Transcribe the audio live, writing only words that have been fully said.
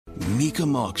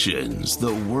Mecum Auctions,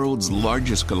 the world's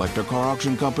largest collector car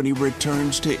auction company,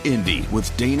 returns to Indy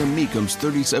with Dana Mecum's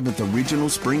 37th Regional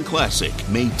Spring Classic,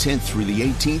 May 10th through the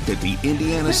 18th at the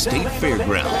Indiana State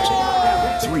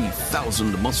Fairgrounds.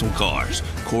 3,000 muscle cars,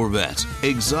 Corvettes,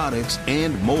 exotics,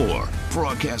 and more.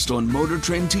 Broadcast on Motor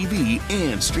Trend TV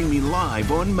and streaming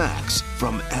live on Max.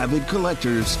 From avid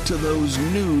collectors to those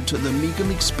new to the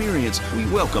Mecum experience, we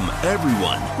welcome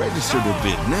everyone. Register to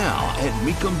bid now at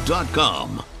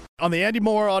Mecum.com. On the Andy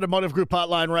Moore Automotive Group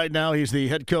hotline right now, he's the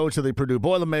head coach of the Purdue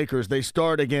Boilermakers. They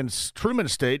start against Truman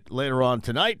State later on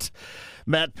tonight.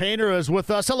 Matt Painter is with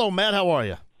us. Hello, Matt. How are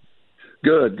you?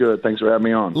 Good. Thanks for having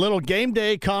me on. Little game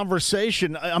day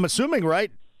conversation. I'm assuming,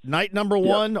 right? Night number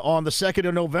one on the 2nd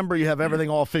of November, you have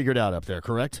everything all figured out up there,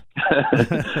 correct?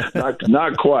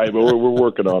 not quite, but we're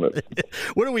working on it.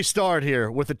 Where do we start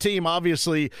here? With the team,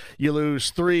 obviously, you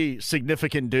lose 3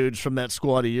 significant dudes from that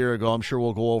squad a year ago. I'm sure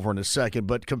we'll go over in a second.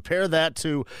 But compare that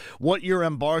to what you're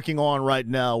embarking on right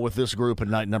now with this group at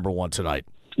night number 1 tonight.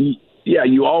 Yeah,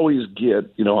 you always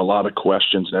get, a lot of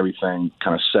questions and everything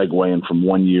kind of segueing from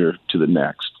one year to the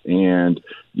next. And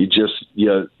you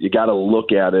got to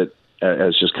look at it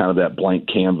as just kind of that blank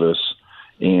canvas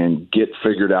and get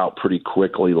figured out pretty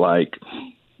quickly, like,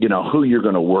 who you're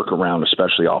going to work around,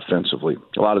 especially offensively.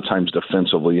 A lot of times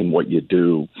defensively and what you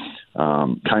do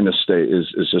kind of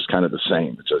is just kind of the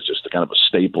same. It's just kind of a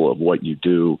staple of what you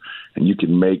do, and you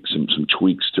can make some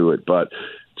tweaks to it. But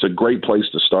it's a great place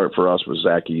to start for us with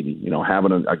Zach Edey.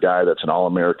 Having a guy that's an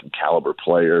All-American caliber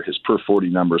player. His per 40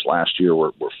 numbers last year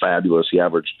were fabulous. He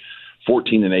averaged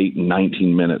 14 and 8 in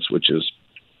 19 minutes, which is,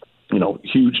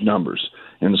 huge numbers.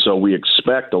 And so we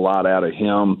expect a lot out of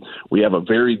him. We have a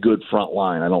very good front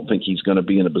line. I don't think he's going to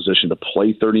be in a position to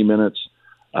play 30 minutes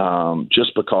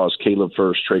just because Caleb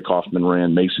First, Trey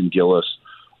Kaufman-Rand, Mason Gillis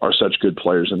are such good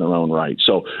players in their own right.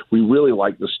 So we really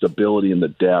like the stability and the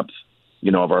depth,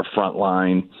 of our front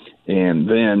line. And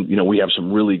then, we have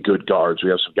some really good guards.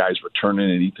 We have some guys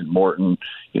returning, and Ethan Morton,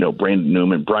 Brandon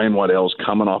Newman. Brian Waddell's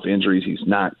coming off injuries. He's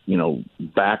not,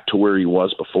 back to where he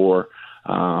was before.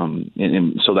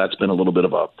 And so that's been a little bit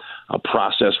of a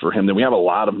process for him. Then we have a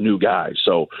lot of new guys.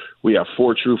 So we have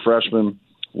 4 true freshmen.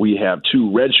 We have 2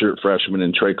 redshirt freshmen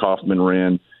in Trey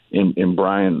Kaufman-Rand and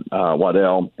Brian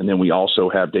Waddell. And then we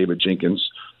also have David Jenkins,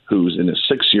 who's in his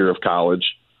 6th year of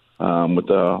college. With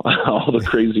all the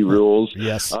crazy rules.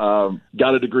 Yes.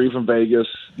 Got a degree from Vegas,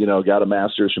 got a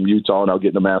master's from Utah, now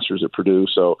getting a master's at Purdue.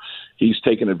 So he's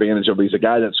taken advantage of it. He's a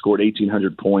guy that scored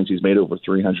 1,800 points. He's made over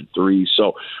 303.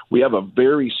 So we have a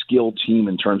very skilled team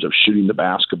in terms of shooting the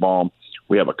basketball.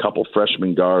 We have a couple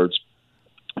freshman guards,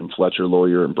 and Fletcher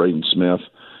Lawyer and Braden Smith,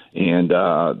 and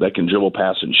that can dribble,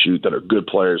 pass, and shoot, that are good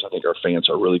players. I think our fans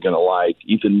are really going to like.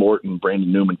 Ethan Morton,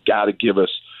 Brandon Newman, got to give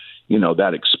us,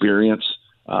 that experience.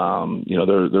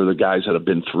 They're the guys that have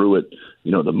been through it,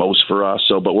 the most for us.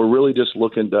 So, but we're really just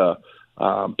looking to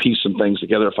piece some things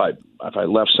together. If I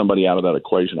left somebody out of that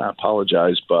equation, I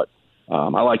apologize. But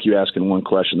I like you asking one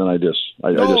question, then I just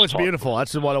it's beautiful.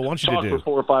 That's what I want you to do. Talk for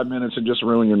 4 or 5 minutes and just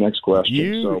ruin your next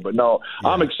question.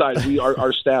 I'm excited.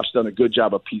 Our staff's done a good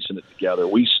job of piecing it together.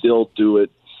 We still do it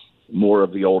more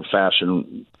of the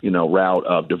old-fashioned, route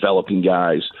of developing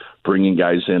guys, bringing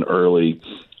guys in early.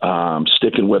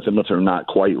 Sticking with them if they're not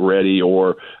quite ready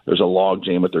or there's a log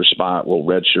jam at their spot. Well,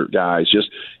 redshirt guys, just,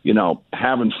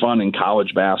 having fun in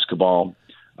college basketball.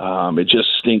 It just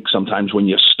stinks sometimes when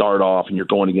you start off and you're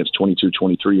going against 22,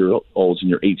 23-year-olds and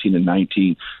you're 18 and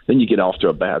 19. Then you get off to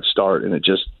a bad start, and it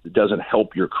doesn't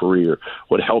help your career.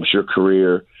 What helps your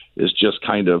career is just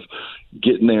kind of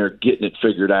getting there, getting it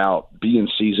figured out, being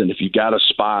seasoned. If you got a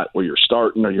spot where you're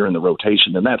starting or you're in the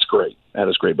rotation, then that's great. That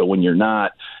is great. But when you're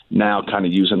not, now kind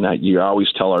of using that year, I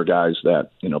always tell our guys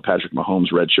that, Patrick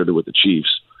Mahomes redshirted with the Chiefs.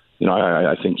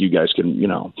 I think you guys can,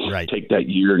 take that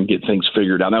year and get things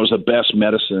figured out. That was the best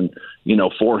medicine,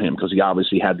 for him because he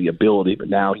obviously had the ability, but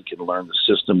now he can learn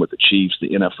the system with the Chiefs, the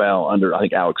NFL under, I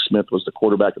think Alex Smith was the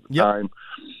quarterback at the time.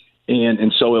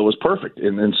 And so it was perfect.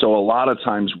 And so a lot of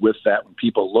times with that, when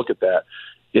people look at that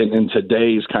in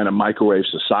today's kind of microwave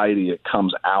society, it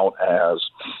comes out as,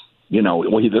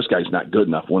 this guy's not good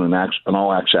enough. When in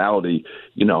all actuality,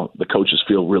 the coaches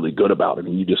feel really good about it.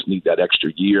 And you just need that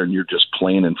extra year, and you're just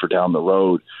planning for down the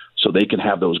road so they can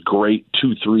have those great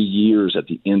 2-3 years at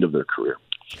the end of their career.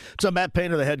 So Matt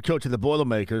Painter, the head coach of the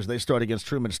Boilermakers, they start against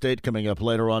Truman State coming up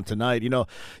later on tonight. You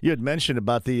had mentioned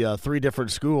about the 3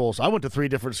 different schools. I went to 3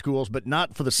 different schools, but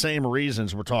not for the same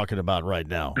reasons we're talking about right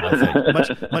now. I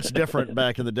think much different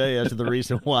back in the day as to the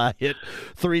reason why I hit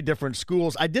 3 different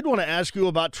schools. I did want to ask you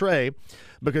about Trey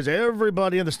because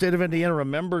everybody in the state of Indiana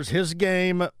remembers his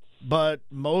game but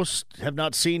most have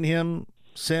not seen him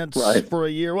since for a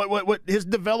year. What his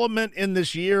development in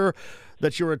this year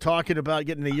that you were talking about,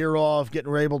 getting a year off,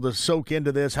 getting able to soak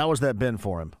into this, how has that been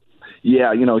for him?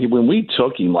 Yeah, when we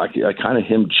took him, kind of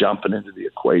him jumping into the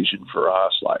equation for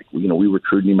us, we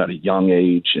recruited him at a young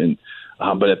age, and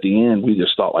but at the end, we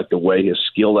just thought the way his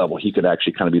skill level, he could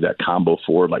actually kind of be that combo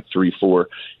forward, 3-4.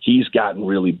 He's gotten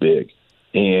really big,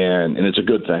 and it's a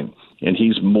good thing. And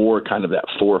he's more kind of that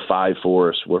 4-5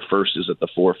 for us, where First is at the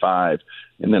 4-5,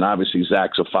 and then obviously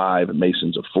Zach's a 5 and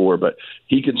Mason's a 4. But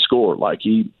he can score.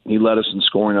 He led us in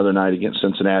scoring the other night against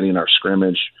Cincinnati in our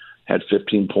scrimmage, had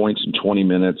 15 points in 20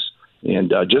 minutes,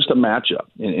 and just a matchup.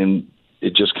 And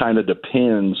it just kind of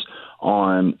depends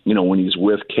on, when he's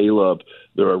with Caleb,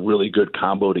 they're a really good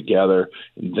combo together.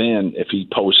 And then if he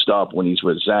posts up when he's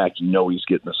with Zach, he's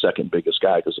getting the second biggest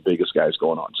guy because the biggest guy is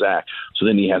going on Zach. So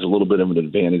then he has a little bit of an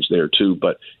advantage there too.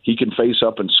 But he can face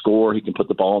up and score. He can put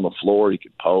the ball on the floor. He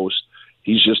can post.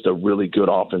 He's just a really good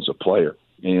offensive player.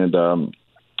 And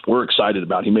we're excited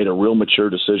about it. He made a real mature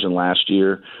decision last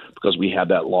year because we had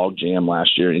that log jam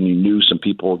last year, and you knew some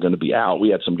people were going to be out. We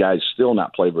had some guys still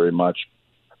not play very much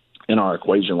in our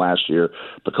equation last year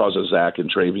because of Zach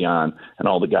and Travion and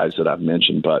all the guys that I've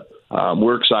mentioned. But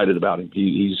we're excited about him.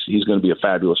 He's going to be a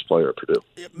fabulous player at Purdue.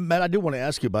 Matt, I do want to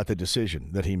ask you about the decision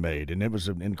that he made, and it was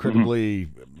an incredibly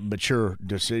mature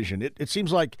decision. It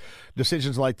seems like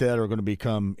decisions like that are going to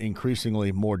become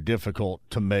increasingly more difficult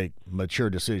to make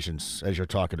mature decisions, as you're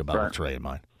talking about with Trey in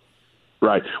mind.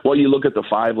 Right. Well, you look at the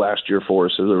 5 last year for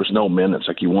us, so there was no minutes.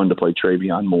 You wanted to play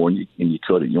Travion more, and you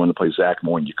couldn't. You wanted to play Zach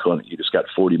more, and you couldn't. You just got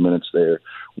 40 minutes there.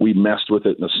 We messed with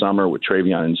it in the summer with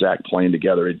Travion and Zach playing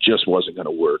together. It just wasn't going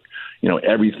to work.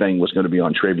 Everything was going to be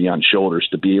on Travion's shoulders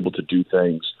to be able to do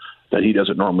things that he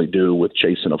doesn't normally do with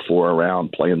chasing a 4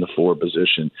 around, playing the 4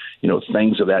 position,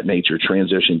 things of that nature,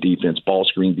 transition defense, ball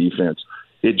screen defense.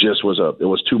 It just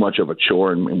was too much of a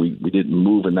chore, and we didn't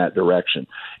move in that direction.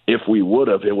 If we would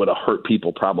have, it would have hurt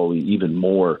people probably even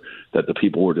more that the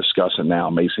people we're discussing now,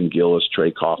 Mason Gillis,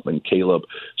 Trey Kaufman, Caleb.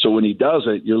 So when he does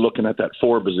it, you're looking at that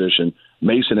 4 position.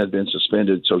 Mason had been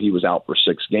suspended, so he was out for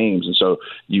 6 games. And so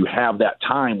you have that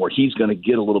time where he's going to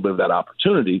get a little bit of that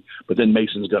opportunity, but then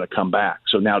Mason's going to come back.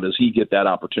 So now does he get that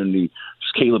opportunity?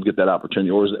 Does Caleb get that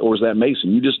opportunity? Or is that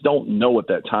Mason? You just don't know at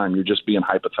that time. You're just being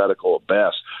hypothetical at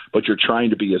best, but you're trying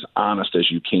to be as honest as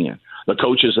you can. The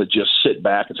coaches that just sit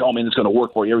back and say, oh, man, it's going to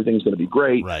work for you. Everything's going to be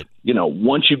great. Right.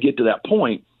 Once you get to that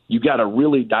point, you got to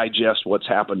really digest what's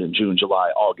happened in June, July,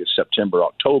 August, September,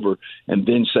 October, and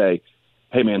then say,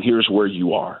 hey, man, here's where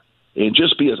you are. And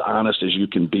just be as honest as you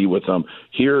can be with them.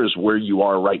 Here's where you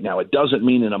are right now. It doesn't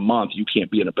mean in a month you can't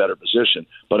be in a better position,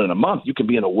 but in a month you can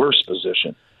be in a worse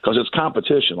position because it's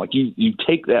competition. You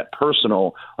take that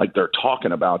personal, they're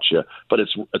talking about you, but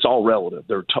it's all relative.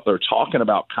 They're talking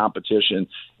about competition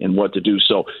and what to do.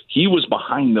 So he was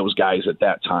behind those guys at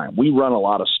that time. We run a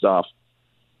lot of stuff.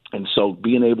 And so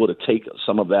being able to take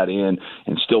some of that in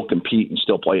and still compete and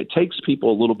still play, it takes people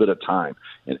a little bit of time.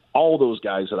 And all those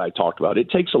guys that I talked about,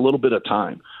 it takes a little bit of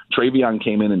time. Travion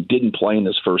came in and didn't play in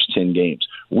his first 10 games.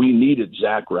 We needed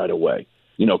Zach right away.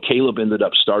 Caleb ended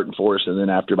up starting for us, and then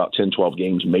after about 10, 12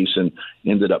 games, Mason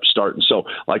ended up starting. So,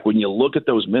 when you look at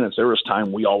those minutes, there was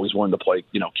time we always wanted to play,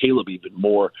 Caleb even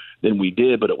more than we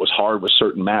did, but it was hard with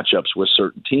certain matchups with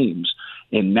certain teams.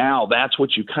 And now that's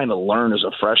what you kind of learn as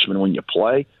a freshman when you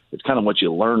play. It's kind of what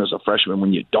you learn as a freshman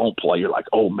when you don't play. You're like,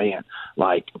 oh, man,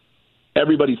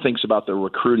 everybody thinks about their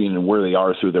recruiting and where they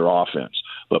are through their offense.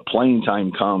 But playing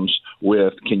time comes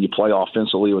with, can you play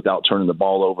offensively without turning the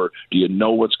ball over? Do you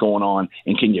know what's going on?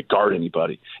 And can you guard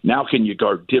anybody? Now can you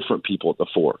guard different people at the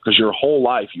 4? Because your whole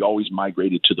life you always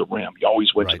migrated to the rim. You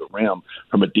always went to the rim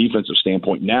from a defensive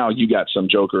standpoint. Now you got some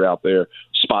joker out there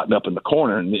spotting up in the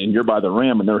corner, and you're by the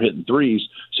rim, and they're hitting threes.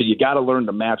 So you got to learn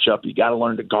to match up. You got to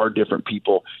learn to guard different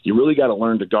people. You really got to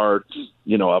learn to guard,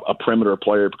 a perimeter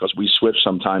player, because we switch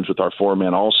sometimes with our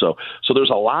 4-man also. So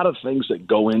there's a lot of things that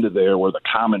go into there where the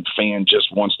common fan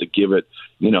just wants to give it,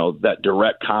 that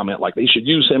direct comment, like they should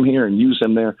use him here and use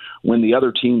him there, when the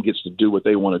other team gets to do what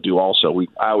they want to do also.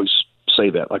 I always say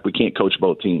that, we can't coach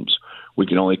both teams. We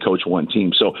can only coach one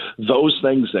team. So those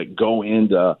things that go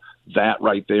into that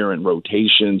right there, and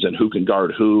rotations and who can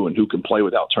guard who and who can play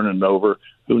without turning it over,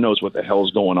 who knows what the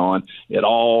hell's going on, it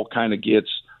all kind of gets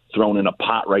thrown in a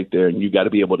pot right there, and you got to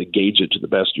be able to gauge it to the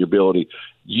best of your ability.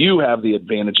 You have the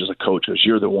advantage as a coach because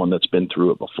you're the one that's been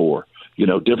through it before.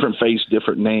 Different face,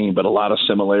 different name, but a lot of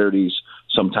similarities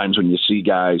sometimes when you see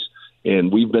guys,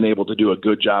 and we've been able to do a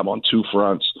good job on 2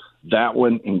 fronts. That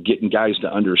one, and getting guys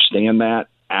to understand that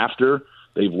after,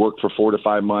 They've worked for 4 to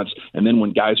 5 months. And then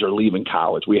when guys are leaving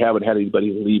college, we haven't had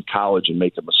anybody leave college and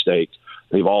make a mistake.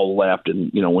 They've all left.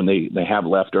 And, when they have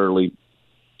left early,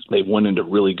 they've went into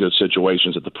really good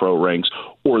situations at the pro ranks,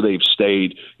 or they've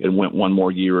stayed and went 1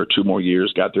 more year or 2 more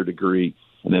years, got their degree,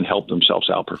 and then help themselves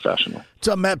out professionally. What's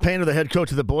up, Matt Painter, the head coach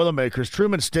of the Boilermakers.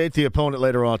 Truman State, the opponent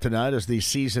later on tonight, as the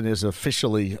season is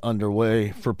officially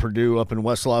underway for Purdue up in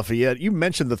West Lafayette. You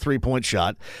mentioned the three-point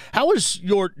shot. How is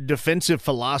your defensive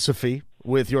philosophy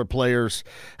with your players?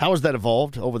 How has that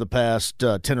evolved over the past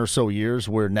 10 or so years,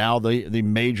 where now the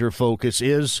major focus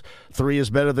is 3 is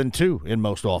better than 2 in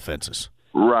most offenses?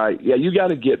 Right. Yeah, you got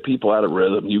to get people out of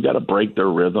rhythm. You got to break their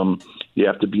rhythm. You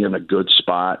have to be in a good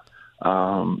spot.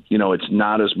 It's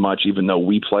not as much, even though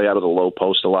we play out of the low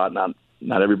post a lot. Not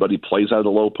everybody plays out of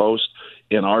the low post.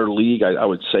 In our league, I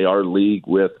would say our league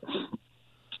with,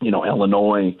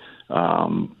 Illinois,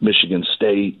 Michigan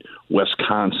State,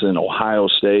 Wisconsin, Ohio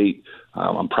State.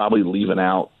 I'm probably leaving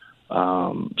out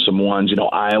some ones.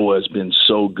 Iowa has been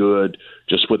so good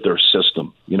just with their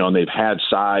system. And they've had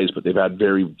size, but they've had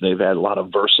a lot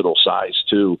of versatile size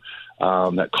too.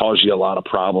 That cause you a lot of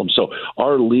problems. So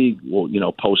our league will,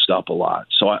 post up a lot.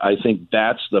 So I think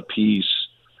that's the piece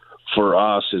for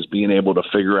us, is being able to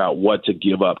figure out what to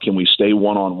give up. Can we stay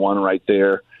one-on-one right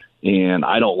there? And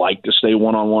I don't like to stay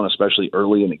one-on-one, especially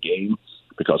early in the game,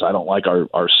 because I don't like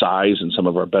our size and some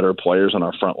of our better players on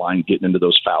our front line getting into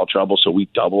those foul trouble. So we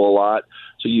double a lot.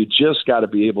 So you just got to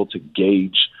be able to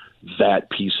gauge that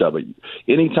piece of it.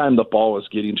 Anytime the ball is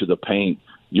getting to the paint,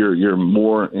 you're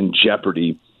more in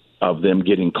jeopardy of them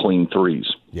getting clean threes.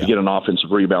 Yeah. You get an offensive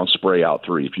rebound, spray out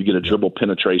 3. If you get a dribble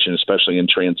penetration, especially in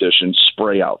transition,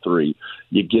 spray out 3.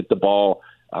 You get the ball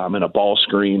in a ball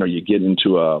screen, or you get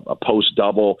into a post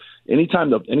double.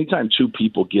 Anytime 2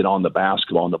 people get on the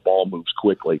basketball and the ball moves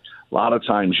quickly, a lot of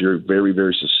times you're very,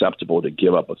 very susceptible to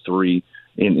give up a 3.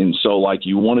 And so,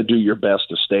 you want to do your best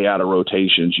to stay out of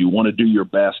rotations. You want to do your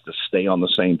best to stay on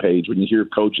the same page. When you hear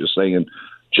coaches saying,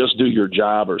 just do your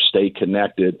job or stay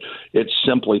connected, it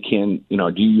simply do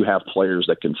you have players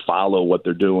that can follow what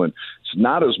they're doing? It's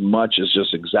not as much as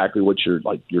just exactly what you're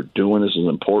doing is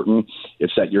important.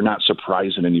 It's that you're not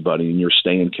surprising anybody and you're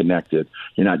staying connected.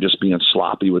 You're not just being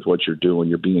sloppy with what you're doing.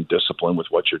 You're being disciplined with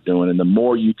what you're doing. And the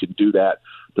more you can do that,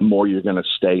 the more you're going to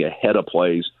stay ahead of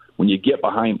plays. When you get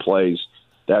behind plays,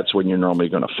 that's when you're normally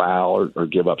going to foul or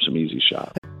give up some easy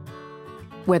shots.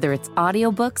 Whether it's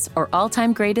audiobooks or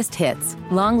all-time greatest hits,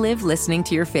 long live listening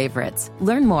to your favorites.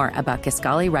 Learn more about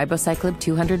Kisqali Ribociclib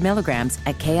 200 milligrams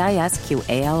at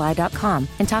KISQALI.com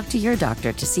and talk to your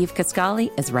doctor to see if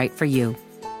Kisqali is right for you.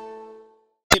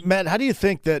 Hey, Matt, how do you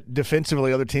think that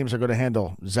defensively other teams are going to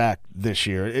handle Zach this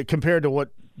year compared to what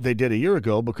they did a year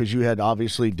ago? Because you had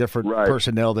obviously different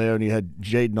personnel there, and you had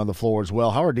Jaden on the floor as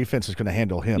well. How are defenses going to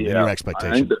handle him in your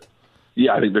expectation?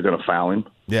 I think they're going to foul him.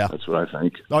 Yeah, that's what I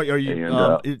think. Are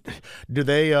you? Do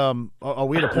they? Are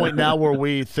we at a point now where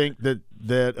we think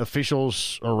that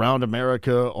officials around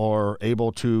America are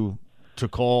able to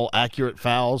call accurate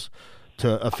fouls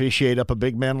to officiate up a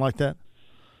big man like that?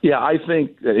 Yeah, I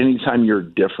think that anytime you're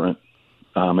different,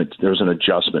 there's an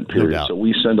adjustment period. No, so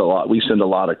we send a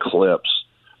lot of clips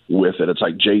with it. It's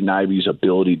like Jaden Ivey's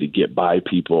ability to get by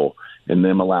people and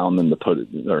them allowing them to put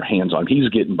their hands on. He's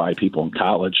getting by people in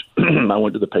college. I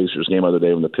went to the Pacers game the other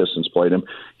day when the Pistons played him.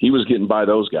 He was getting by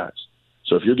those guys.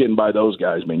 So if you're getting by those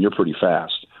guys, man, you're pretty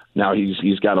fast. Now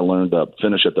he's got to learn to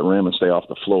finish at the rim and stay off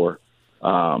the floor,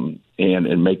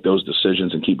 and make those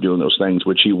decisions and keep doing those things,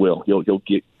 which he will. He'll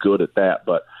get good at that.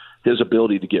 But his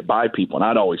ability to get by people, and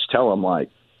I'd always tell him,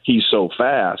 he's so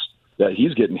fast that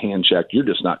he's getting hand checked. You're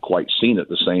just not quite seeing it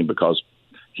the same because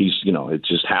it's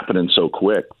just happening so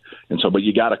quick. And so, but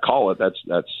you got to call it. That's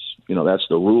the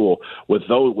rule. With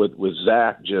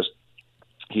Zach,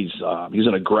 he's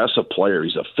an aggressive player.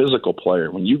 He's a physical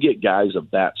player. When you get guys of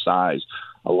that size,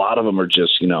 a lot of them are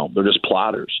just, they're just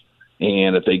plotters.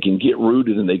 And if they can get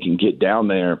rooted and they can get down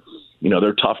there,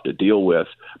 they're tough to deal with.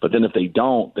 But then if they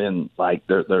don't, then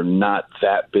they're not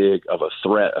that big of a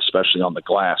threat, especially on the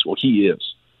glass. Well, he is.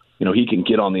 He can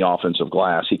get on the offensive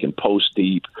glass. He can post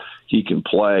deep. He can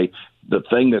play. The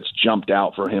thing that's jumped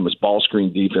out for him is ball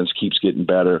screen defense keeps getting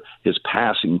better. His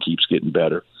passing keeps getting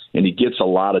better. And he gets a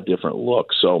lot of different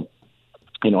looks. So,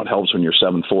 it helps when you're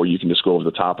 7'4", you can just go over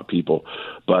the top of people.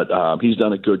 But he's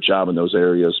done a good job in those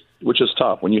areas, which is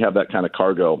tough. When you have that kind of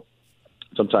cargo,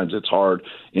 sometimes it's hard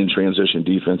in transition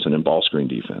defense and in ball screen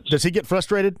defense. Does he get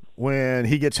frustrated when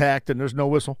he gets hacked and there's no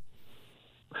whistle?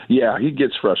 Yeah, he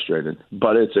gets frustrated,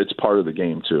 but it's part of the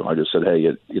game too. I just said,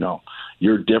 hey,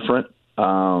 you're different.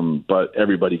 but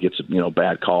everybody gets,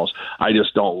 bad calls. I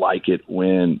just don't like it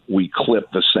when we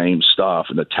clip the same stuff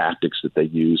and the tactics that they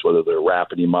use, whether they're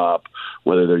wrapping him up,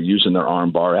 whether they're using their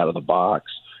arm bar out of the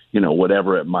box,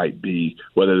 whatever it might be,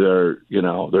 whether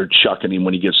they're chucking him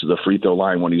when he gets to the free throw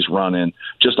line when he's running,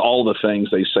 just all the things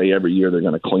they say every year they're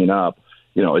going to clean up.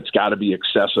 It's got to be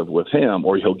excessive with him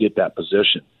or he'll get that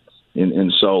position.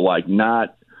 And so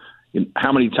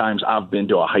how many times I've been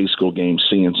to a high school game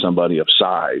seeing somebody of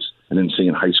size and then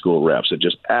seeing high school refs that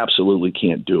just absolutely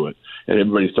can't do it. And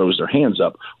everybody throws their hands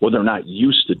up. Well, they're not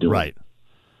used to doing it.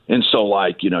 And so,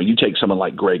 you take someone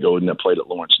like Greg Oden that played at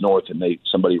Lawrence North and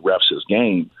somebody refs his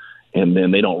game, and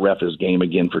then they don't ref his game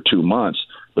again for 2 months.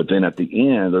 But then at the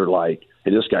end, they're like,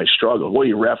 hey, this guy struggled. Well,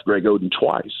 you ref Greg Oden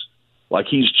twice.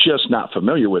 He's just not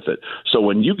familiar with it. So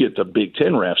when you get the Big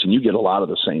Ten refs and you get a lot of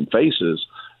the same faces,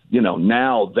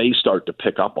 now they start to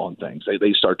pick up on things.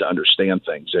 They start to understand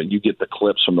things. And you get the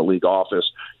clips from the league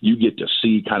office. You get to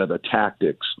see kind of the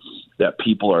tactics that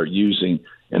people are using.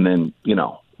 And then,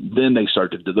 then they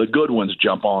start to – the good ones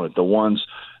jump on it. The ones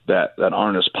that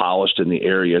aren't as polished in the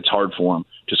area, it's hard for them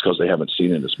just because they haven't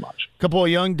seen it as much. A couple of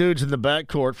young dudes in the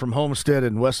backcourt from Homestead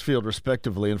and Westfield,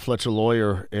 respectively, and Fletcher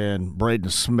Lawyer and Braden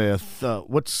Smith.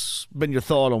 What's been your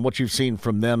thought on what you've seen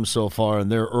from them so far in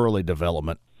their early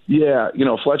development? Yeah,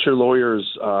 Fletcher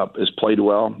Lawyers has played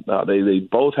well. They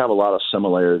both have a lot of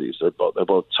similarities. They're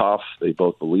both tough. They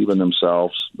both believe in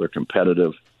themselves. They're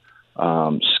competitive,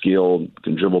 skilled,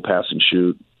 can dribble, pass, and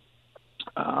shoot.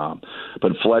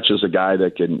 But Fletch is a guy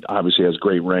that obviously has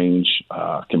great range,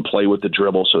 can play with the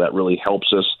dribble, so that really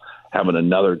helps us having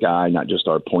another guy, not just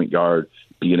our point guard,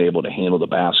 being able to handle the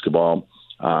basketball.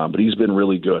 But he's been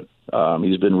really good.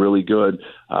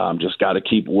 Just got to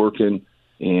keep working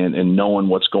and knowing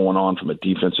what's going on from a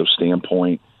defensive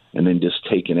standpoint, and then just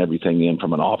taking everything in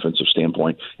from an offensive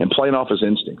standpoint and playing off his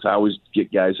instincts. I always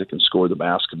get guys that can score the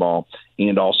basketball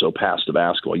and also pass the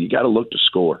basketball. You got to look to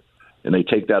score, and they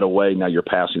take that away. Now you're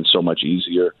passing so much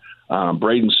easier.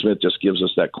 Braden Smith just gives us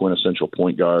that quintessential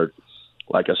point guard.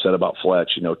 Like I said about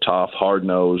Fletch, tough,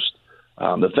 hard-nosed.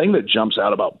 The thing that jumps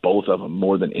out about both of them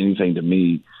more than anything to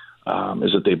me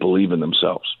is that they believe in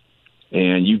themselves.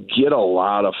 And you get a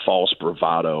lot of false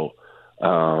bravado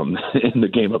in the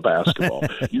game of basketball.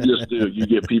 You just do. You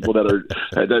get people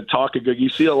that talk good. You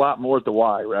see a lot more at the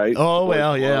Y, right? Oh,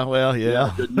 well,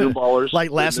 yeah. Good new ballers. Like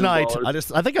last night.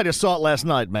 I think I just saw it last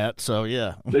night, Matt. So,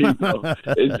 yeah. There you go.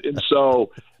 and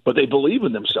so, but they believe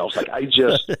in themselves. When I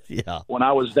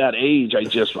was that age, I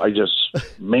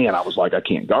was like, I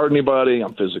can't guard anybody.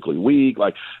 I'm physically weak.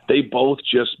 They both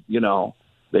just,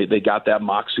 they got that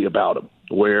moxie about them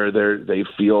where they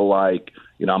feel like,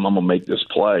 I'm going to make this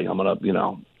play. I'm going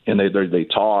to, and they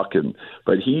talk,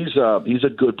 but he's a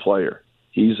good player.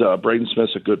 Braden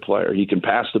Smith's a good player. He can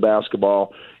pass the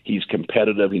basketball. He's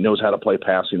competitive. He knows how to play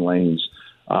passing lanes.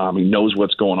 He knows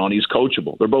what's going on. He's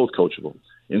coachable. They're both coachable.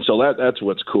 And so that's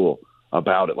what's cool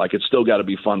about it. It's still got to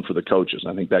be fun for the coaches.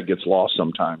 I think that gets lost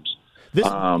sometimes. There's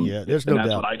no doubt.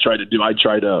 That's what I try to do.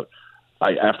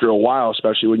 After a while,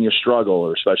 especially when you struggle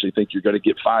or especially think you're going to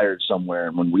get fired somewhere.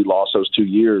 And when we lost those 2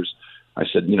 years, I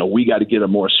said, we got to get a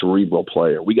more cerebral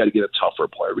player. We got to get a tougher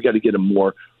player. We got to get a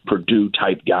more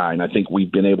Purdue-type guy. And I think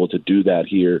we've been able to do that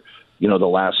here, the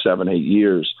last 7-8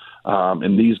 years.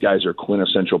 And these guys are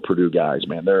quintessential Purdue guys,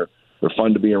 man. They're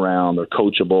fun to be around. They're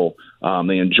coachable.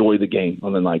 They enjoy the game.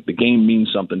 And then, the game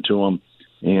means something to them.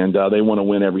 And they want to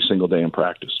win every single day in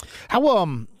practice.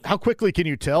 How quickly can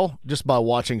you tell just by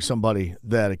watching somebody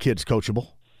that a kid's coachable?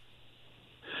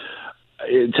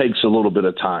 It takes a little bit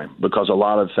of time because a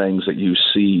lot of things that you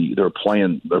see, they're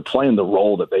playing the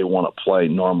role that they want to play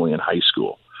normally in high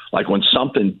school. When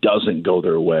something doesn't go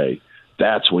their way,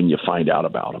 that's when you find out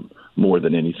about them more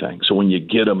than anything. So when you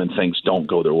get them and things don't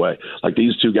go their way,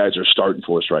 these two guys are starting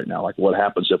for us right now. What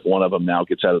happens if one of them now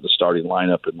gets out of the starting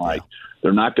lineup and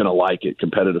they're not going to like it.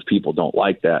 Competitive people don't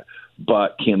like that.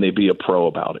 But can they be a pro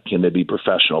about it? Can they be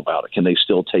professional about it? Can they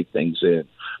still take things in?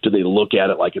 Do they look at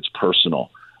it like it's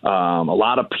personal? A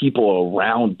lot of people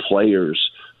around players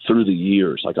through the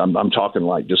years, I'm talking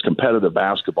just competitive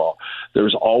basketball,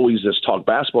 there's always this talk.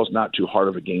 Basketball is not too hard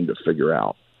of a game to figure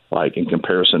out. In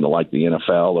comparison to the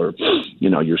NFL or,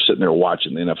 you're sitting there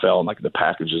watching the NFL and the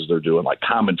packages they're doing,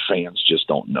 common fans just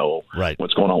don't know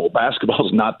what's going on. Well, basketball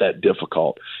is not that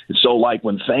difficult. And so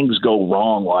when things go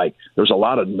wrong, there's a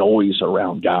lot of noise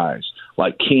around guys.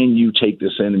 Can you take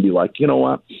this in and be you know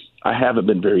what? I haven't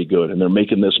been very good, and they're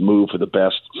making this move for the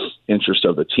best interest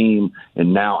of the team,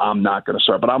 and now I'm not going to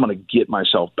start, but I'm going to get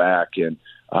myself back. And,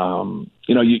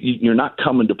 you're not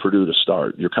coming to Purdue to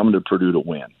start. You're coming to Purdue to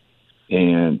win.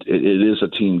 And it is a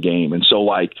team game. And so,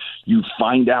 like, you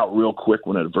find out real quick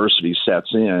when adversity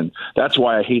sets in. That's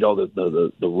why I hate all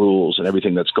the rules and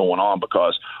everything that's going on,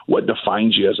 because what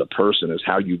defines you as a person is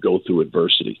how you go through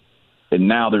adversity. And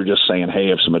now they're just saying,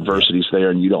 hey, if some adversity's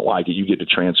there and you don't like it, you get to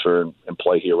transfer and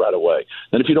play here right away.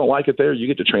 Then if you don't like it there, you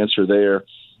get to transfer there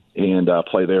and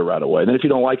play there right away. Then if you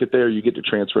don't like it there, you get to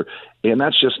transfer. And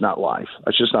that's just not life.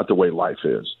 That's just not the way life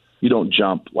is. You don't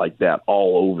jump like that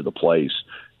all over the place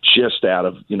just out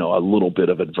of, a little bit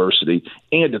of adversity.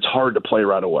 And it's hard to play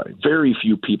right away. Very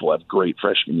few people have great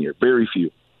freshman year. Very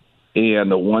few. And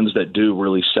the ones that do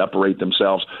really separate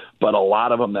themselves. But a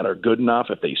lot of them that are good enough,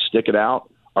 if they stick it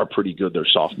out, are pretty good their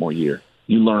sophomore year.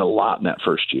 You learn a lot in that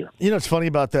first year. It's funny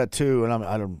about that too,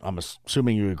 and I'm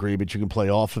assuming you agree, but you can play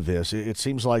off of this. It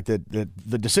seems like that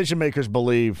the decision makers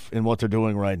believe in what they're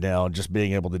doing right now, and just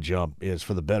being able to jump is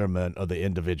for the betterment of the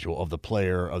individual, of the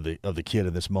player, of the kid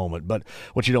in this moment. But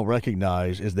what you don't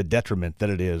recognize is the detriment that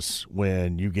it is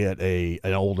when you get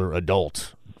an older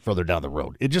adult further down the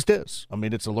road. It just is. I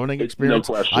mean, it's a learning experience.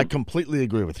 No question. I completely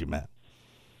agree with you, Matt.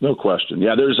 No question.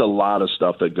 Yeah, there's a lot of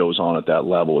stuff that goes on at that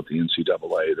level with the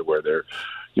NCAA, to where they're,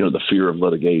 the fear of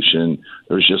litigation.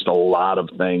 There's just a lot of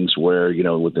things where,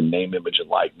 with the name, image, and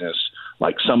likeness,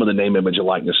 like some of the name, image, and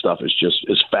likeness stuff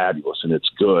is fabulous and it's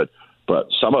good. But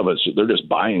some of it's, they're just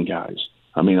buying guys.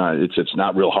 I mean, it's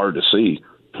not real hard to see.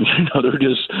 They're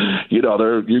just,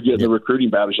 you're getting the recruiting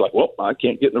battles. You're like, well, I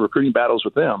can't get in the recruiting battles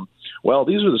with them. Well,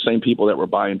 these are the same people that were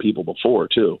buying people before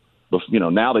too. But,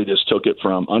 now they just took it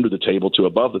from under the table to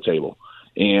above the table.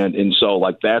 And so,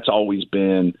 like, that's always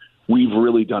been, we've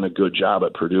really done a good job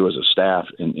at Purdue as a staff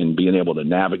in being able to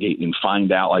navigate and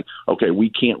find out, like, okay, we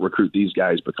can't recruit these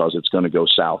guys because it's going to go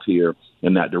south here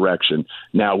in that direction.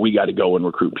 Now we got to go and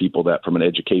recruit people that, from an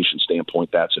education standpoint,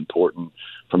 that's important.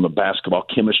 From a basketball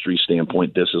chemistry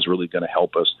standpoint, this is really going to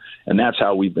help us. And that's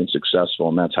how we've been successful,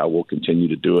 and that's how we'll continue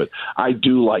to do it. I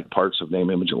do like parts of name,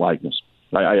 image, and likeness.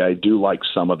 I do like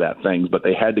some of that thing, but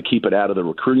they had to keep it out of the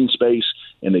recruiting space,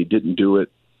 and they didn't do it,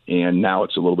 and now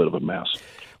it's a little bit of a mess.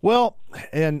 Well,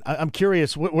 and I'm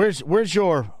curious, where's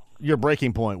your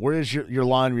breaking point? Where is your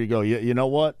line where you go, you know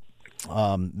what?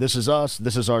 This is us.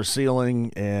 This is our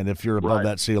ceiling, and if you're above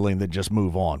that ceiling, then just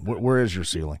move on. Where is your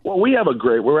ceiling? Well, we have a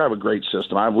great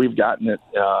system. We've gotten it,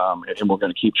 and we're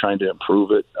going to keep trying to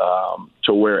improve it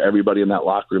to where everybody in that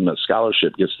locker room, that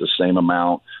scholarship, gets the same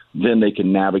amount. Then they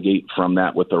can navigate from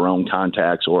that with their own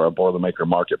contacts or a Boilermaker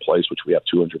marketplace, which we have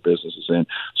 200 businesses in.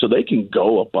 So they can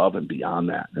go above and beyond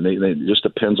that. And it just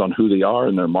depends on who they are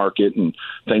and their market and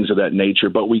things of that nature.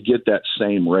 But we get that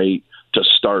same rate to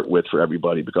start with for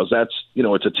everybody, because that's,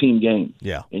 it's a team game.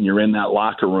 Yeah. And you're in that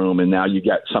locker room, and now you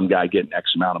got some guy getting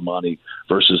X amount of money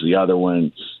versus the other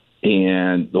one.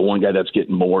 And the one guy that's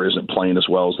getting more isn't playing as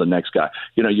well as the next guy.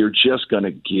 You're just going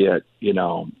to get,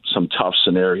 some tough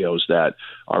scenarios that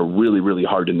are really, really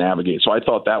hard to navigate. So I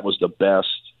thought that was the best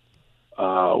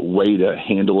way to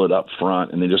handle it up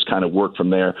front, and then just kind of work from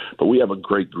there. But we have a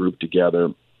great group together,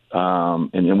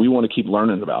 and we want to keep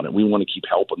learning about it. We want to keep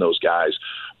helping those guys,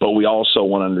 but we also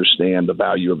want to understand the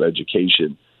value of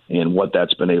education and what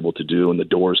that's been able to do and the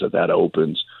doors that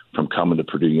opens from coming to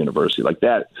Purdue University. Like,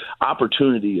 that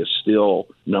opportunity is still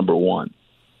number one.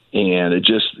 And it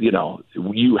just,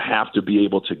 you have to be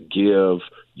able to give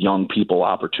young people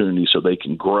opportunities so they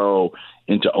can grow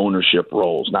into ownership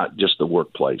roles, not just the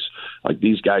workplace. Like,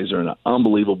 these guys are in an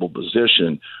unbelievable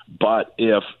position, but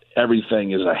if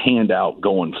everything is a handout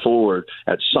going forward,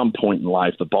 at some point in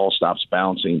life, the ball stops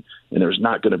bouncing, and there's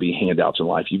not going to be handouts in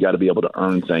life. You got to be able to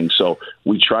earn things. So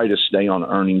we try to stay on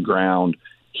earning ground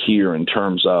here in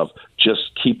terms of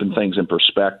just keeping things in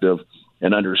perspective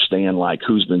and understand, like,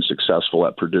 who's been successful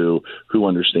at Purdue, who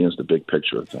understands the big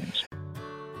picture of things.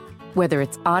 Whether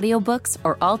it's audiobooks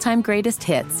or all-time greatest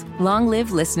hits, long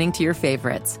live listening to your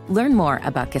favorites. Learn more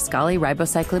about Kisqali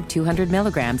Ribociclib 200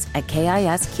 milligrams at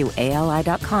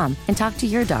KISQALI.com and talk to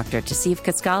your doctor to see if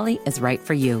Kisqali is right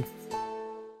for you.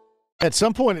 At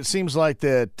some point, it seems like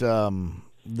that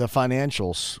the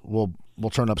financials will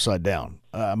turn upside down.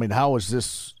 I mean, how is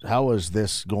this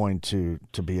going to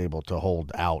be able to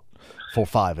hold out for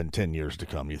 5 and 10 years to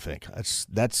come? You think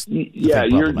that's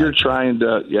you're trying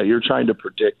to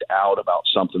predict out about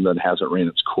something that hasn't ran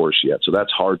its course yet. So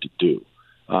that's hard to do.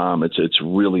 It's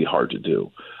really hard to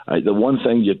do. The one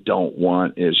thing you don't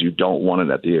want is it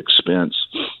at the expense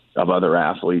of other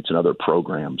athletes and other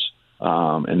programs.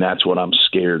 And that's what I'm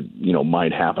scared,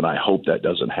 might happen. I hope that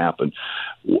doesn't happen.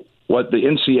 What the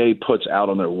NCAA puts out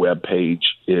on their webpage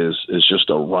is just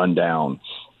a rundown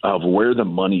of where the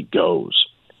money goes.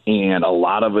 And a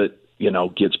lot of it,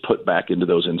 gets put back into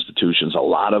those institutions. A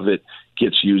lot of it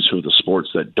gets used for the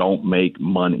sports that don't make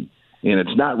money. And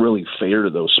it's not really fair to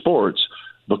those sports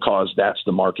because that's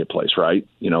the marketplace, right?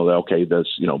 Okay, that's,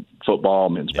 football,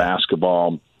 men's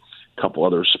basketball, a couple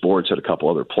other sports at a couple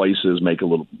other places make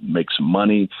some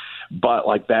money, but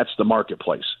that's the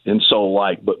marketplace. And so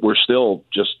but we're still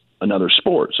just another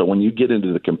sport. So when you get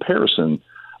into the comparison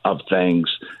of things,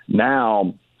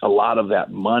 now a lot of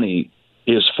that money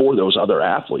is for those other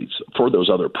athletes, for those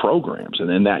other programs. And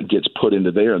then that gets put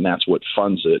into there, and that's what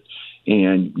funds it.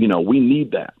 And, we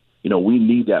need that. We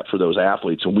need that for those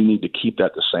athletes, and we need to keep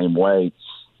that the same way,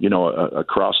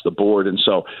 across the board. And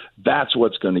so that's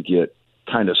what's going to get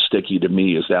kind of sticky to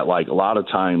me, is that a lot of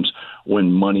times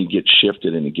when money gets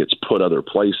shifted and it gets put other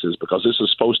places, because this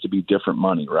is supposed to be different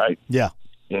money, right? Yeah.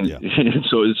 And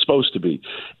so it's supposed to be.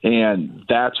 And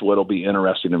that's what'll be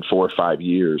interesting in 4 or 5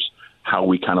 years, how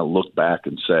we kind of look back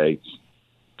and say,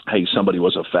 hey, somebody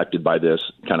was affected by this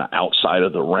kind of outside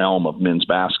of the realm of men's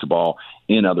basketball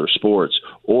in other sports,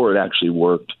 or it actually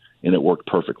worked and it worked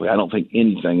perfectly. I don't think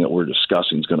anything that we're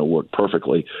discussing is going to work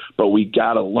perfectly, but we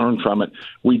got to learn from it.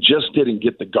 We just didn't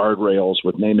get the guardrails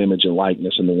with name, image, and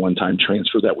likeness and the one-time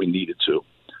transfer that we needed to.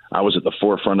 I was at the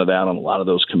forefront of that on a lot of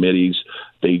those committees.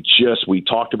 We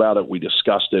talked about it, we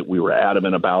discussed it, we were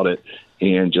adamant about it,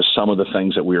 and just some of the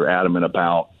things that we were adamant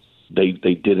about, they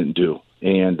didn't do.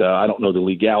 And I don't know the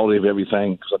legality of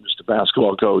everything because I'm just a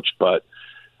basketball coach, but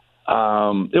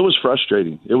it was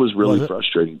frustrating. It was really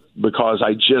frustrating because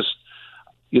I just,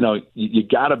 you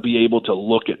got to be able to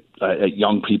look at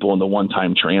young people in the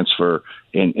one-time transfer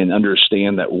and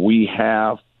understand that we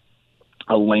have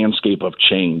a landscape of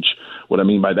change. What I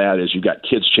mean by that is you got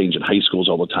kids changing high schools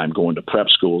all the time, going to prep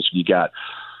schools. You got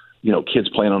kids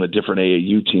playing on a different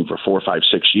AAU team for 4, 5,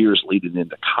 6 years leading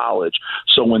into college.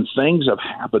 So when things have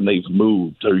happened, they've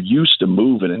moved. They're used to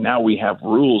moving, and now we have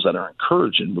rules that are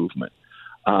encouraging movement.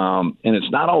 And it's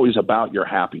not always about your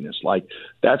happiness.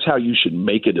 That's how you should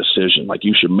make a decision.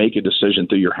 You should make a decision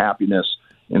through your happiness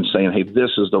and saying, hey,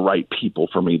 this is the right people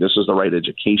for me. This is the right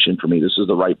education for me. This is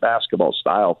the right basketball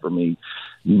style for me.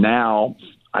 Now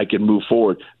I can move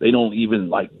forward. They don't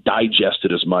even digest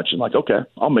it as much and okay,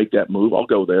 I'll make that move. I'll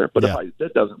go there. But if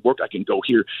that doesn't work, I can go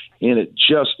here. And it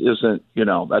just isn't,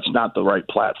 that's not the right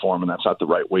platform, and that's not the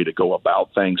right way to go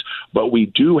about things. But we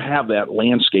do have that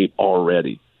landscape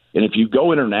already. And if you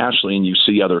go internationally and you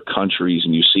see other countries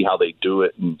and you see how they do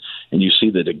it and you see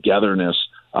the togetherness,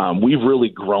 we've really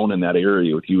grown in that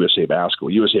area with USA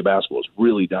Basketball. USA Basketball has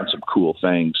really done some cool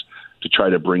things to try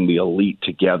to bring the elite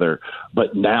together.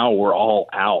 But now we're all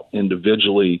out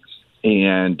individually,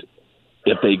 and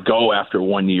if they go after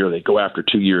 1 year, they go after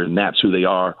 2 years, and that's who they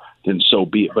are, then so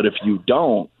be it. But if you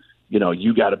don't,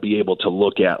 you got to be able to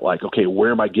look at okay,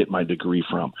 where am I getting my degree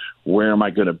from? Where am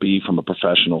I going to be from a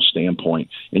professional standpoint?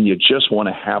 And you just want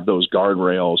to have those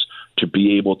guardrails to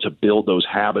be able to build those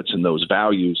habits and those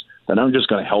values that aren't just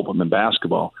going to help them in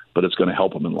basketball, but it's going to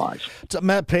help them in life. So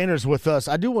Matt Painter's with us.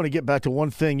 I do want to get back to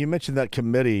one thing. You mentioned that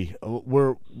committee.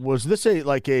 Was this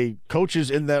a coaches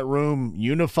in that room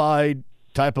unified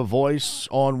type of voice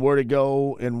on where to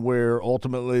go and where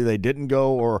ultimately they didn't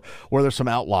go, or were there some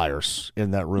outliers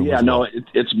in that room? Yeah, no,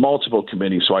 it's multiple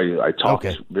committees, so I talked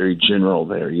very general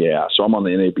there, yeah. So I'm on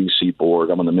the NABC board.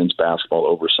 I'm on the Men's Basketball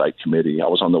Oversight Committee. I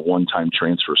was on the one-time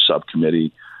transfer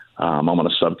subcommittee. I'm on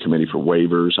a subcommittee for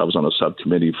waivers. I was on a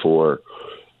subcommittee for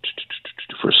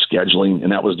scheduling,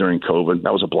 and that was during COVID.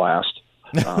 That was a blast.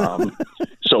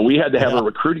 So we had to have a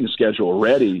recruiting schedule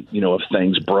ready, if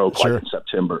things broke in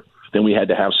September. Then we had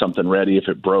to have something ready if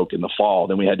it broke in the fall.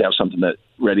 Then we had to have something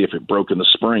ready if it broke in the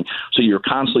spring. So you're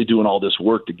constantly doing all this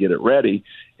work to get it ready.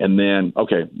 And then,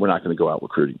 okay, we're not going to go out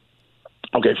recruiting.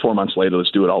 Okay, 4 months later, let's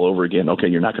do it all over again. Okay,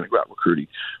 you're not going to go out recruiting.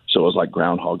 So it was like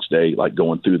Groundhog's Day,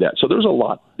 going through that. So there's a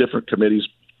lot of different committees.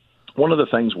 One of the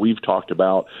things we've talked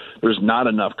about, there's not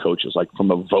enough coaches.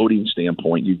 From a voting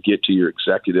standpoint, you get to your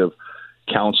executive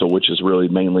council, which is really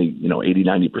mainly,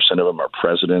 80-90% of them are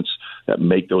presidents that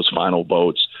make those final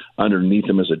votes. Underneath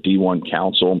them is a D1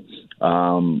 council,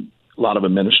 a lot of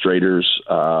administrators,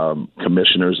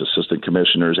 commissioners, assistant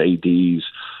commissioners, ADs.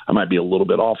 I might be a little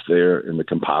bit off there in the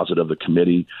composite of the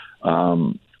committee,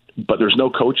 but there's no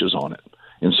coaches on it.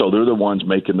 And so they're the ones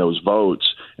making those votes.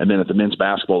 And then at the Men's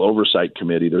Basketball Oversight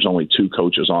Committee, there's only 2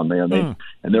 coaches on there, and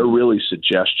they're really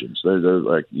suggestions. They're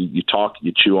like you talk,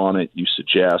 you chew on it, you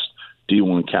suggest.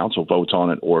 D1 council votes on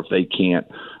it, or if they can't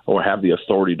or have the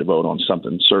authority to vote on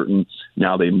something certain,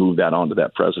 now they move that onto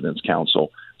that president's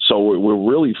council. So we're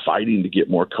really fighting to get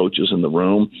more coaches in the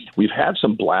room. We've had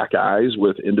some black eyes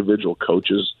with individual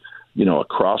coaches,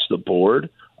 across the board,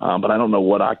 but I don't know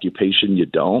what occupation you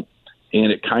don't.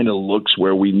 And it kind of looks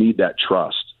where we need that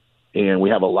trust. and we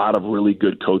have a lot of really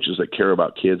good coaches that care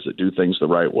about kids, that do things the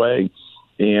right way.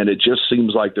 And it just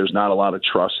seems like there's not a lot of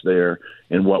trust there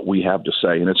in what we have to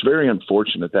say. And it's very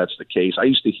unfortunate that's the case. I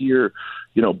used to hear,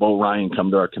 Bo Ryan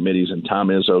come to our committees, and Tom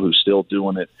Izzo, who's still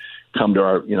doing it, come to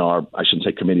our I shouldn't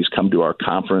say committees, come to our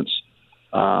conference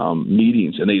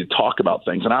meetings, and they talk about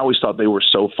things. And I always thought they were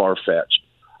so far-fetched.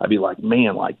 I'd be like,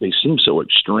 man, like they seem so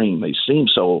extreme. They seem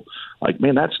so like,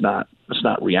 man, that's not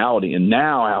reality. And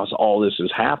now as all this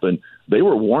has happened, they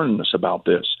were warning us about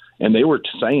this. And they were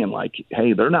saying, like,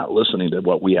 hey, they're not listening to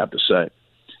what we have to say.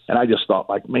 And I just thought,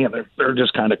 like, man, they're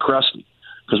just kind of crusty,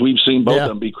 because we've seen both of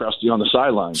them be crusty on the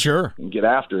sidelines. Sure. And get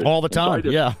after it. All the time,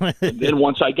 and then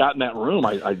once I got in that room,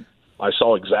 I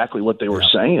saw exactly what they were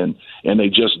saying, and they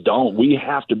just don't. We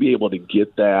have to be able to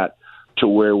get that to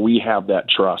where we have that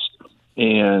trust,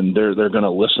 and they're going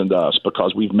to listen to us,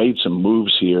 because we've made some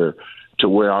moves here to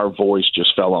where our voice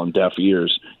just fell on deaf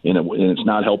ears, and it's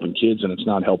not helping kids, and it's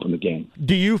not helping the game.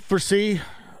 Do you foresee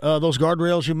those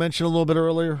guardrails you mentioned a little bit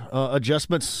earlier,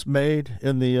 adjustments made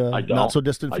in the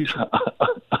not-so-distant future?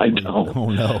 I don't. Oh,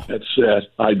 no. That's it.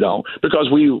 I don't. Because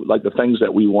the things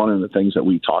that we wanted and the things that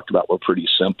we talked about were pretty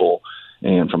simple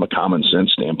and from a common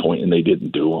sense standpoint, and they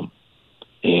didn't do them.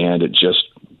 And it just,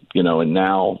 and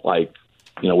now,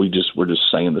 we're just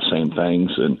saying the same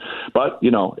things. But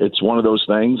it's one of those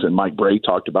things, and Mike Bray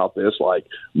talked about this,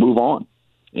 move on.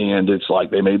 And it's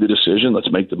like they made the decision, let's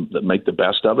make the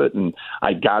best of it. And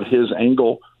I got his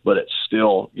angle, but it's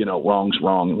still, wrong's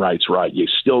wrong, right's right. You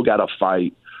still got to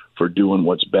fight for doing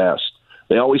what's best.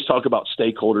 They always talk about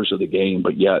stakeholders of the game,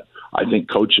 but yet I think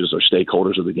coaches are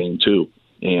stakeholders of the game too.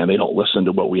 And they don't listen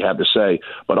to what we have to say.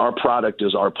 But our product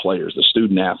is our players, the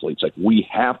student athletes. We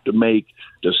have to make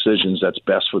decisions that's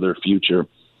best for their future.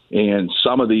 And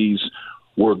some of these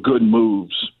were good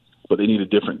moves, but they needed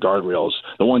different guardrails.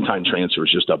 The one-time transfer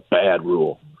is just a bad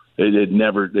rule. It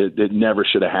never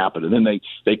should have happened. And then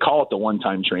they call it the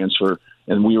one-time transfer,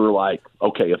 and we were like,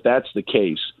 okay, if that's the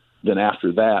case, then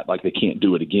after that, they can't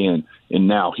do it again. And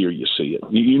now here you see it.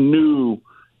 You knew,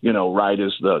 right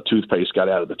as the toothpaste got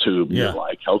out of the tube, you're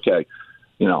like, okay.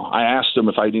 I asked them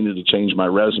if I needed to change my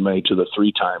resume to the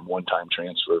 3-time one-time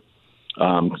transfer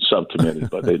subcommittee,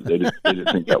 but they didn't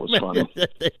think that was funny.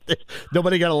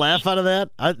 Nobody got a laugh out of that?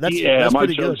 That's my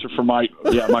jokes good.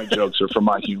 My jokes are for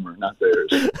my humor, not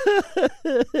theirs.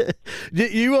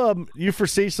 You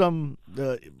foresee some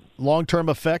long-term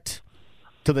effect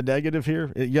to the negative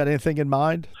here? You got anything in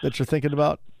mind that you're thinking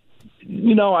about?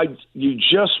 You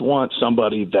just want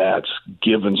somebody that's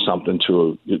given something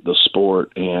to the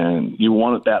sport, and you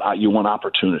want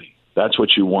opportunity. That's what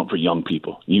you want for young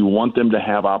people. You want them to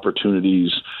have opportunities,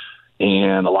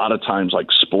 and a lot of times,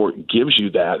 sport gives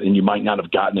you that, and you might not have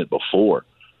gotten it before,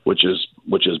 which is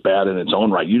bad in its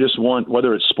own right. You just want,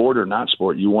 whether it's sport or not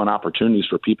sport, you want opportunities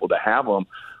for people to have them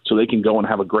so they can go and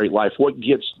have a great life. What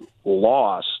gets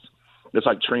lost, it's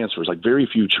like transfers. Very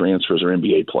few transfers are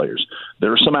NBA players.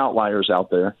 There are some outliers out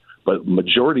there, but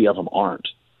majority of them aren't.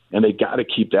 And they got to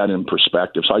keep that in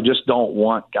perspective. So I just don't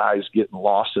want guys getting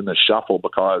lost in the shuffle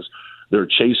because they're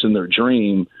chasing their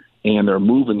dream and they're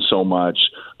moving so much.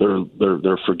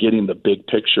 They're forgetting the big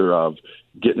picture of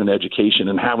getting an education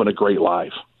and having a great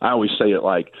life. I always say it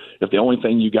if the only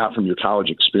thing you got from your college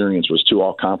experience was 2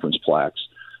 all-conference plaques,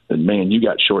 then, man, you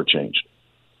got shortchanged.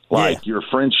 Your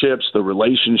friendships, the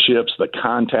relationships, the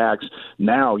contacts,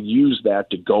 now use that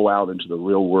to go out into the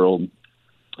real world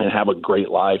and have a great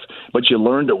life. But you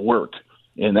learn to work,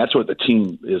 and that's what the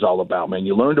team is all about, man.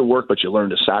 You learn to work, but you learn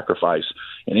to sacrifice.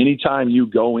 And anytime you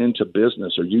go into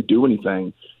business or you do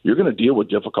anything, you're going to deal with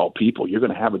difficult people. You're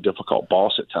going to have a difficult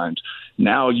boss at times.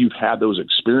 Now you've had those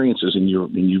experiences, and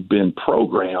you've been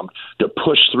programmed to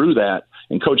push through that.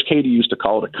 And Coach Katie used to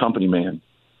call it a company man.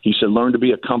 He said, learn to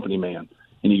be a company man.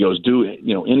 And he goes, do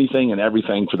anything and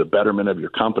everything for the betterment of your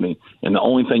company. And the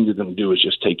only thing you're going to do is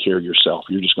just take care of yourself.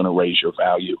 You're just going to raise your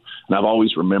value. And I've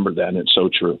always remembered that, and it's so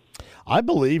true. I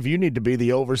believe you need to be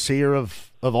the overseer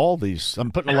of all these. I'm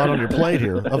putting a lot on your plate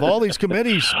here, of all these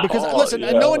committees. Because, listen,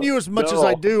 knowing you as much as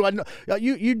I do, I know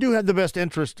you do have the best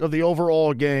interest of the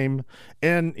overall game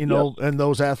and, and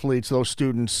those athletes, those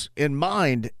students in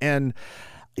mind. And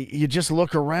you just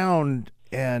look around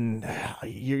and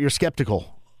you're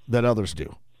skeptical that others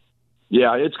do.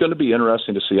 Yeah, it's going to be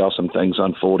interesting to see how some things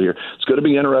unfold here. It's going to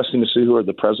be interesting to see who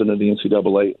the president of the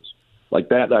NCAA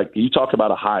is. You talk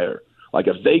about a hire.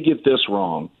 If they get this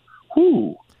wrong,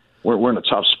 we're in a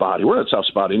tough spot. We're in a tough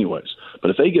spot anyways.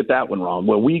 But if they get that one wrong,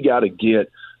 we got to get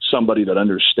somebody that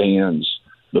understands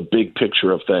the big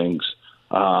picture of things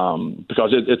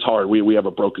because it's hard. We have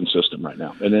a broken system right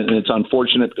now, and it's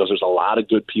unfortunate because there's a lot of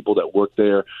good people that work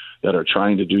there that are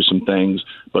trying to do some things,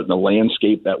 but in the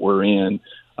landscape that we're in,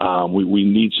 we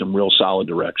need some real solid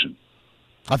direction.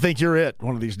 I think you're it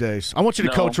one of these days. I want you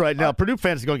to coach right now. Purdue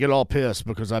fans are going to get all pissed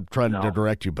because I'm trying to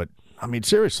direct you, but, I mean,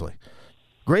 seriously,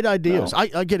 great ideas.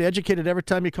 I get educated every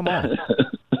time you come on.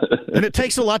 And it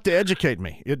takes a lot to educate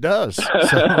me. It does.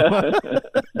 So,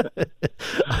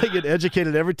 I get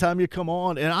educated every time you come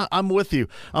on, and I'm with you.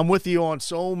 I'm with you on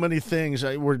so many things.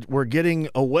 We're getting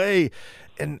away,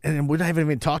 and we haven't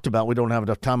even talked about, we don't have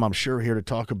enough time, I'm sure, here to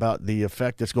talk about the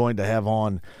effect it's going to have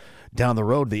on down the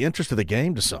road, the interest of the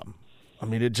game to some. I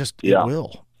mean, it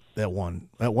will at one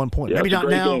point. Maybe not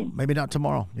now, maybe not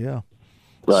tomorrow. Yeah.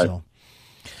 Right. So.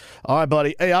 All right,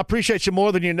 buddy. Hey, I appreciate you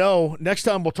more than you know. Next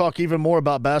time we'll talk even more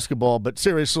about basketball. But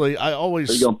seriously, I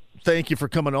always thank you for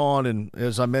coming on. And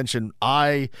as I mentioned,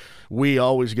 we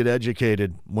always get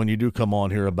educated when you do come on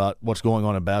here about what's going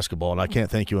on in basketball. And I can't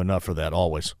thank you enough for that,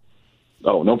 always.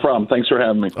 Oh, no problem. Thanks for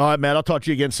having me. All right, Matt. I'll talk to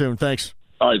you again soon. Thanks.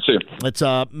 All right, see you. It's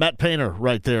Matt Painter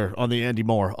right there on the Andy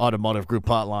Moore Automotive Group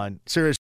hotline. Seriously.